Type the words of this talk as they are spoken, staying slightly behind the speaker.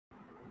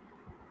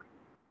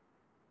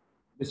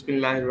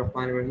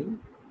Bismillahirrahmanirrahim.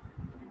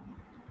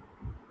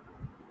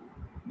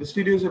 This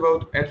video is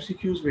about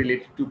MCQs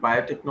related to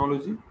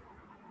biotechnology.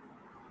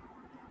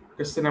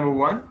 Question number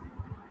 1.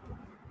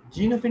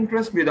 Gene of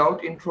interest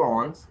without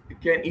introns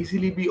can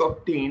easily be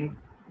obtained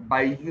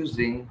by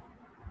using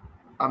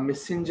a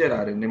messenger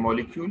RNA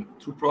molecule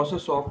through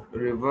process of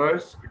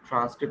reverse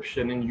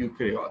transcription in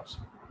eukaryotes.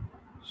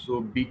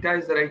 So beta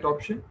is the right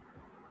option.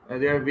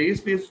 There are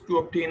various ways to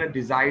obtain a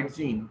desired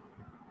gene,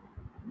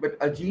 but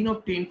a gene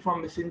obtained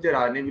from messenger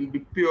RNA will be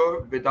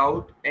pure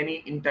without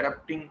any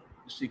interrupting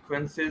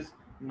sequences,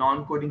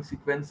 non-coding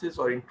sequences,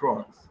 or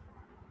introns.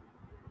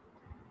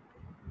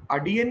 A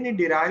DNA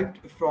derived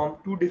from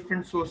two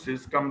different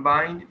sources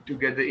combined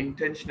together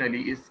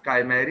intentionally is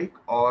chimeric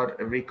or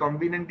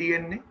recombinant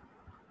DNA.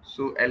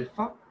 So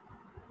alpha,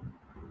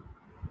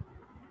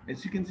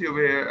 as you can see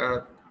over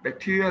here,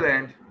 bacterial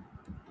and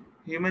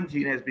human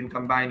gene has been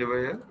combined over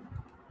here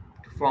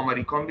to form a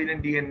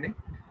recombinant DNA.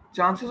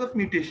 Chances of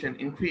mutation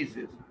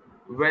increases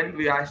when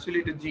we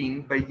isolate a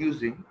gene by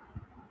using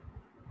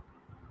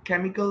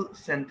chemical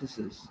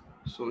synthesis.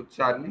 So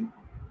Charlie,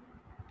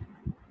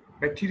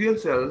 bacterial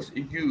cells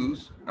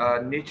use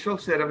a natural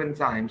set of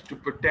enzymes to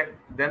protect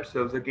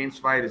themselves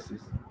against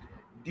viruses.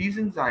 These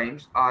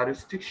enzymes are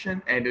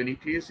restriction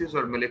endonucleases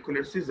or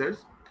molecular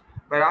scissors,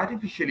 but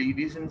artificially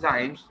these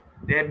enzymes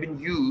they have been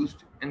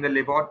used in the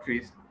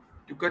laboratories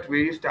to cut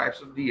various types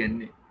of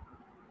DNA.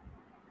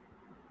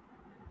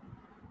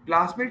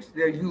 Plasmids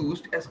they are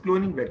used as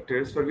cloning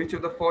vectors for which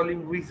of the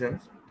following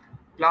reasons?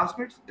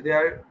 Plasmids they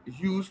are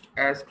used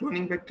as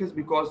cloning vectors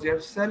because they are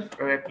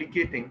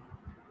self-replicating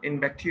in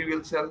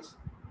bacterial cells.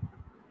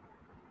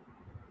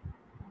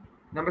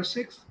 Number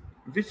 6.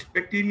 Which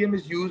bacterium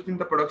is used in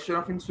the production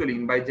of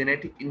insulin by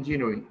genetic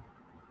engineering?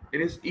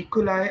 It is E.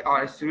 coli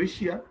or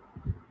Escherichia,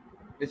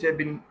 which have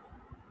been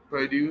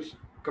produced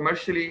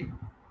commercially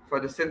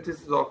for the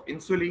synthesis of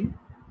insulin.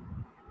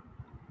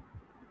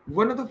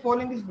 One of the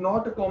following is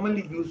not a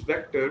commonly used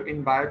vector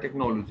in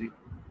biotechnology.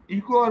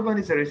 EcoR1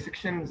 is a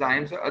restriction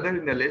enzyme, so other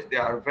in the list they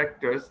are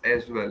vectors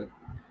as well.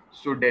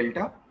 So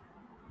delta,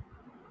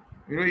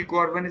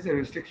 EcoR1 is a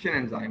restriction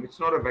enzyme, it's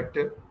not a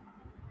vector.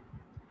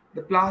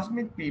 The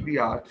plasmid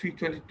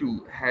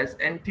PBR322 has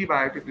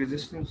antibiotic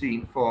resistant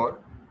gene for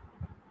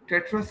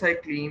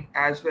tetracycline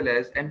as well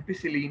as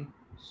ampicillin.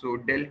 So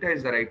delta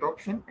is the right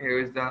option. Here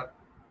is the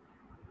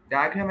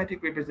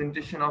diagrammatic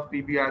representation of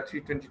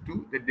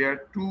PBR322 that there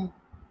are two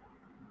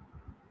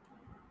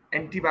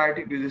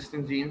antibiotic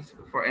resistant genes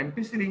for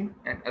ampicillin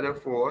and other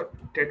for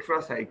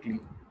tetracycline.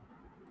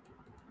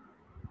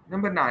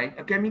 Number 9,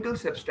 a chemical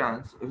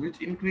substance which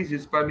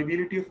increases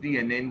permeability of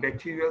DNA in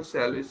bacterial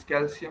cell is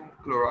calcium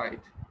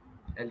chloride,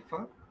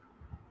 alpha.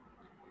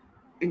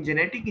 In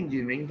genetic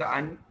engineering, the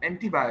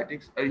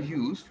antibiotics are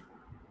used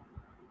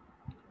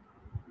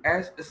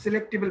as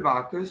selectable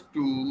markers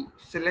to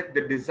select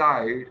the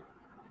desired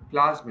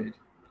plasmid.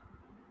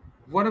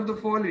 One of the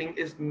following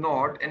is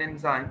not an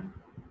enzyme.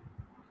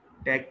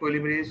 Tag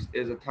polymerase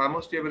is a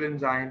thermostable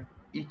enzyme,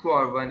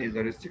 EcoR1 is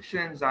a restriction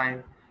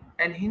enzyme,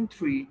 and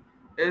HIN3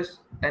 is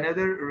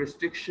another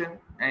restriction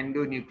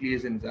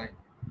endonuclease enzyme.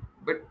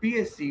 But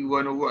PSC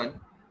 101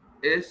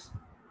 is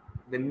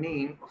the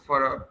name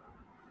for a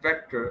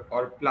vector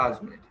or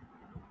plasmid.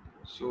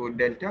 So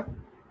delta.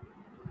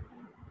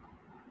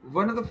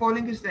 One of the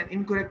following is an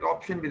incorrect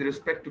option with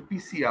respect to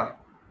PCR.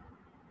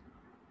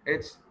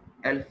 It's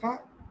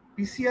alpha.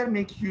 PCR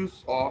makes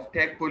use of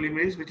tag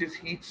polymerase, which is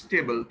heat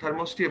stable,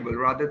 thermostable,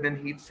 rather than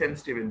heat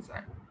sensitive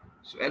enzyme.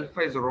 So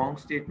alpha is a wrong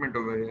statement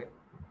over here.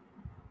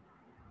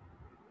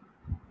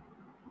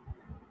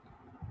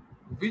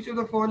 Which of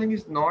the following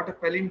is not a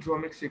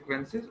palindromic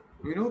sequences?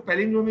 We know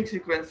palindromic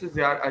sequences,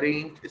 they are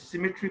arranged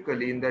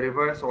symmetrically in the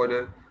reverse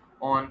order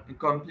on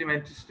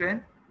complementary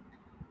strand.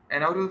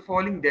 And out of the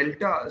following,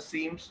 delta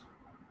seems,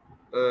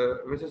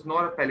 which is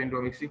not a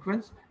palindromic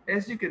sequence.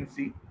 As you can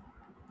see,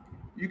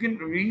 you can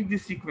read the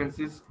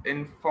sequences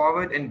in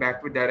forward and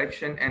backward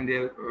direction and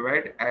they're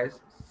read as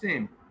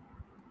same.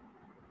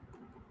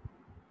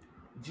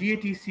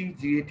 GATC,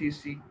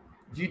 GATC,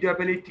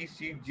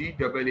 GAATC,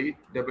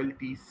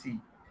 GAATC,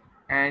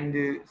 and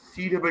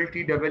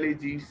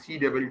CTTAAG,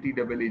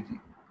 CTTAAG.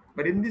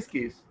 But in this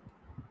case,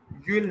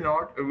 you will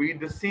not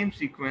read the same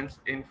sequence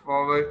in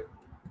forward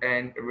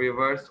and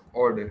reverse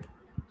order.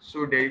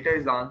 So delta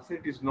is the answer.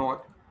 It is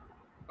not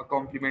a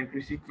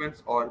complementary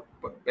sequence or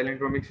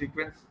palindromic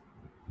sequence.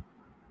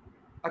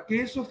 A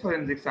case of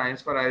forensic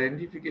science for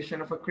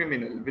identification of a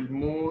criminal will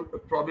more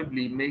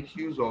probably make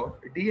use of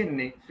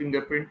DNA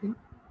fingerprinting,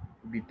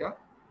 beta,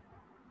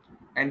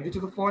 and which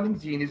of the following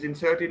gene is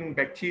inserted in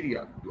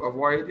bacteria to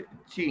avoid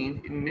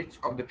change in niche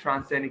of the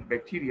transgenic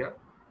bacteria?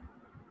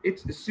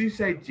 It's a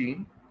suicide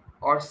gene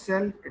or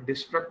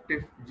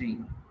self-destructive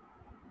gene.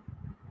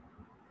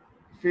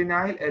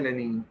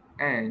 Phenylalanine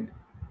and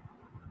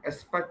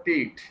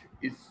aspartate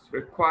is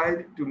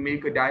required to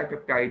make a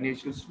dipeptide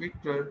natural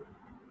sweetener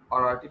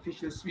or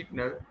artificial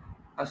sweetener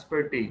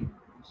aspartame.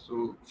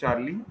 So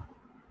Charlie,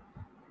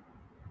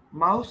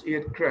 Mouse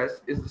ear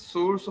crust is the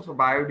source of a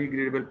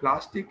biodegradable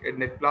plastic,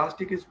 and that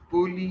plastic is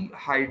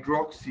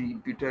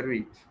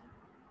polyhydroxybutyrate.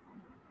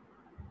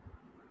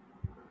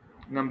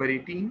 Number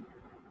 18.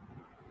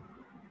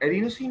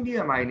 Adenosine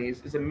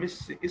deaminase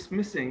is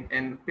missing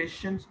in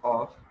patients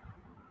of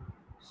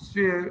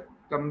severe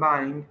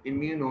combined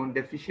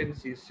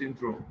immunodeficiency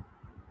syndrome.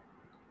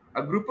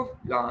 A group of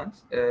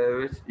plants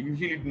which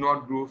usually do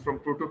not grow from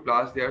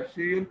protoplasts, they are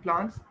cereal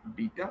plants,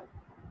 beta.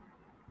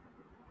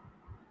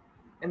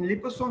 And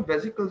liposome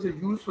vesicles are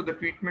used for the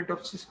treatment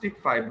of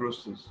cystic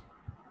fibrosis.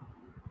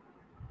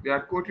 They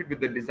are coated with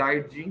the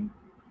desired gene,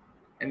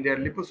 and they are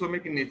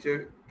liposomic in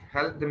nature,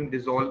 help them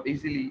dissolve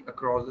easily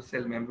across the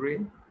cell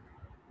membrane.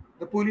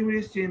 The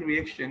polymerase chain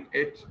reaction,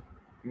 it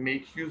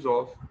makes use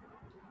of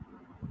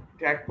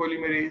Taq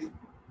polymerase,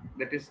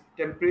 that is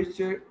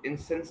temperature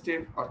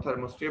insensitive or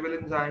thermostable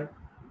enzyme.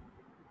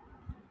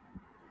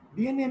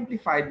 DNA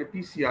amplified by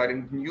PCR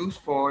and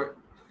used for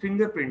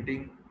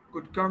fingerprinting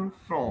could come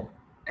from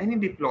any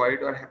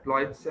diploid or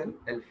haploid cell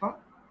alpha.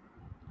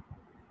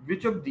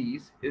 Which of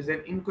these is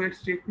an incorrect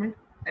statement?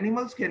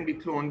 Animals can be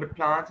cloned, but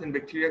plants and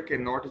bacteria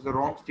cannot is a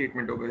wrong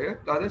statement over here.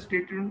 The other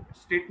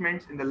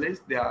statements in the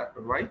list, they are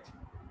right.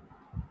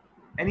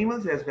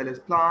 Animals as well as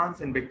plants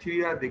and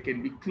bacteria, they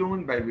can be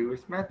cloned by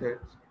various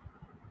methods.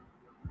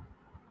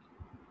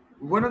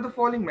 One of the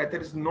following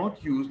methods is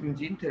not used in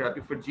gene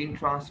therapy for gene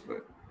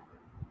transfer.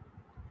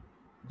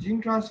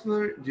 Gene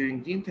transfer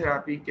during gene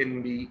therapy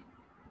can be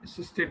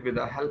assisted with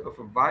the help of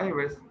a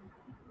virus,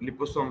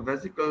 liposome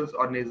vesicles,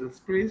 or nasal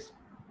sprays,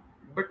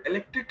 but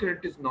electric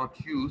current is not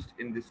used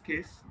in this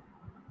case.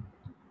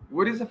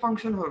 What is the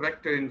function of a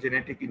vector in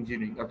genetic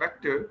engineering? A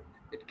vector,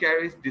 it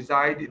carries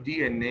desired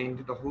DNA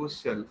into the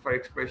host cell for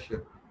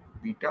expression.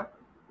 Beta.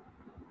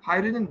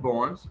 Hydrogen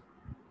bonds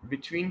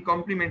between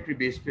complementary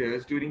base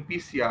pairs during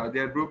PCR, they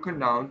are broken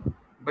down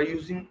by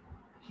using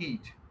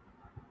heat.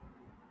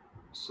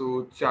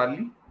 So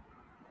Charlie,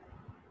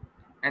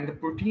 and the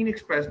protein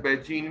expressed by a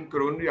gene in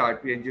coronary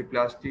artery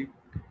angioplasty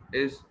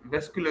is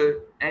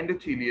vascular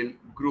endothelial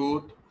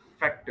growth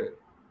factor.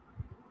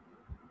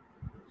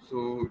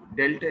 So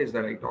delta is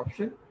the right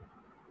option.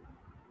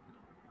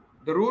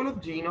 The role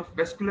of gene of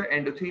vascular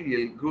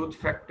endothelial growth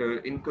factor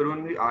in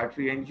coronary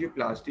artery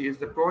angioplasty is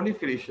the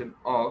proliferation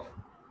of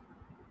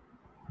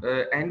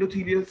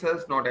endothelial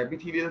cells, not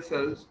epithelial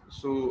cells.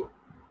 So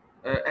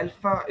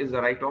alpha is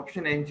the right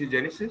option.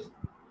 Angiogenesis,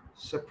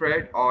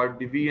 spread or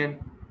division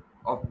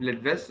of blood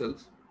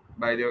vessels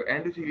by their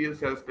endothelial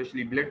cells,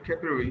 especially blood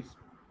capillaries.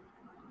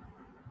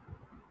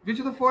 Which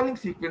of the following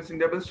sequence in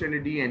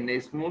double-stranded DNA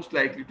is most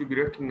likely to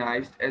be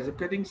recognized as a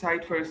cutting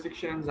site for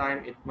restriction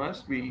enzyme? It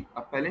must be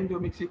a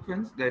palindromic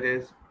sequence, that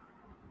is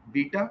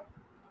beta.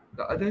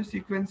 The other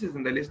sequences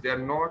in the list, they are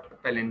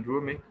not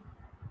palindromic.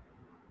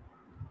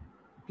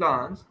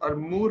 Plants are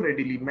more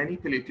readily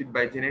manipulated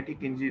by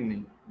genetic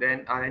engineering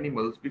than are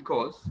animals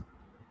because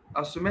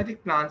a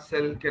somatic plant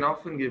cell can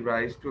often give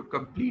rise to a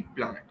complete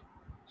plant.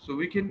 So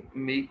we can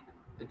make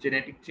a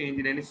genetic change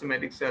in any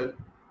somatic cell,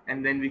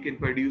 and then we can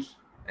produce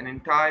an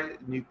entire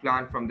new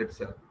plant from that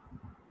cell.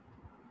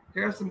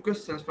 Here are some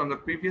questions from the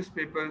previous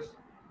papers,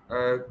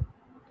 uh,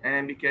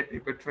 NMDCAT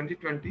paper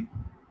 2020.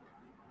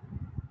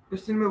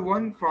 Question number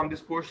 1 from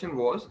this portion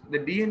was, the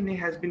DNA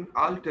has been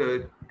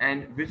altered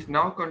and which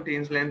now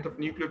contains length of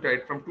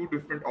nucleotide from two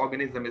different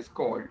organisms is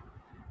called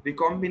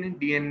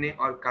recombinant DNA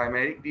or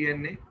chimeric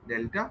DNA,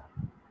 delta.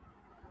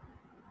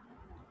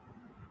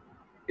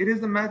 It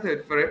is the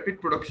method for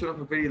rapid production of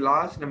a very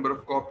large number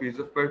of copies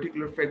of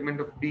particular fragment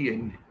of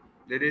DNA,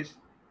 that is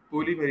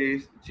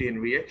polymerase chain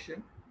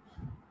reaction.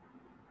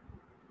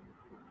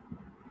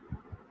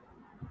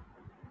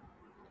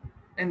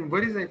 And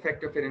what is the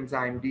effect of an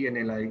enzyme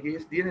DNA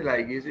ligase? DNA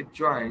ligase, it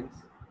joins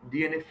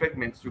DNA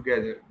fragments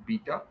together,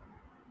 beta.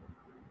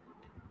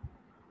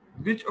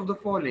 Which of the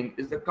following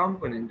is the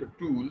component or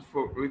tool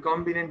for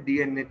recombinant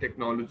DNA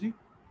technology?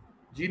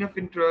 Gene of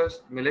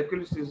interest,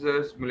 molecular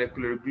scissors,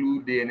 molecular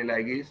glue, DNA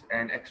ligase,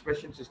 and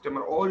expression system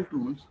are all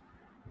tools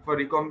for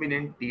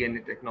recombinant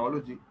DNA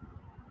technology.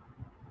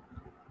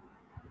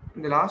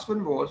 And the last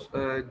one was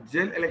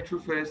gel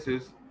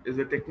electrophoresis is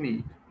a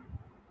technique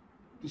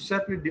to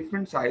separate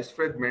different size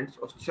fragments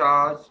of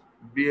charge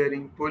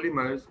bearing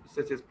polymers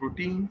such as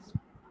proteins,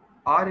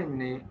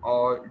 RNA,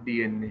 or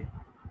DNA.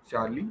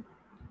 Charlie,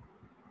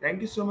 thank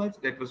you so much.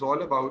 That was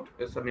all about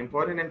some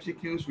important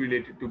MCQs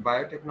related to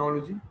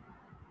biotechnology.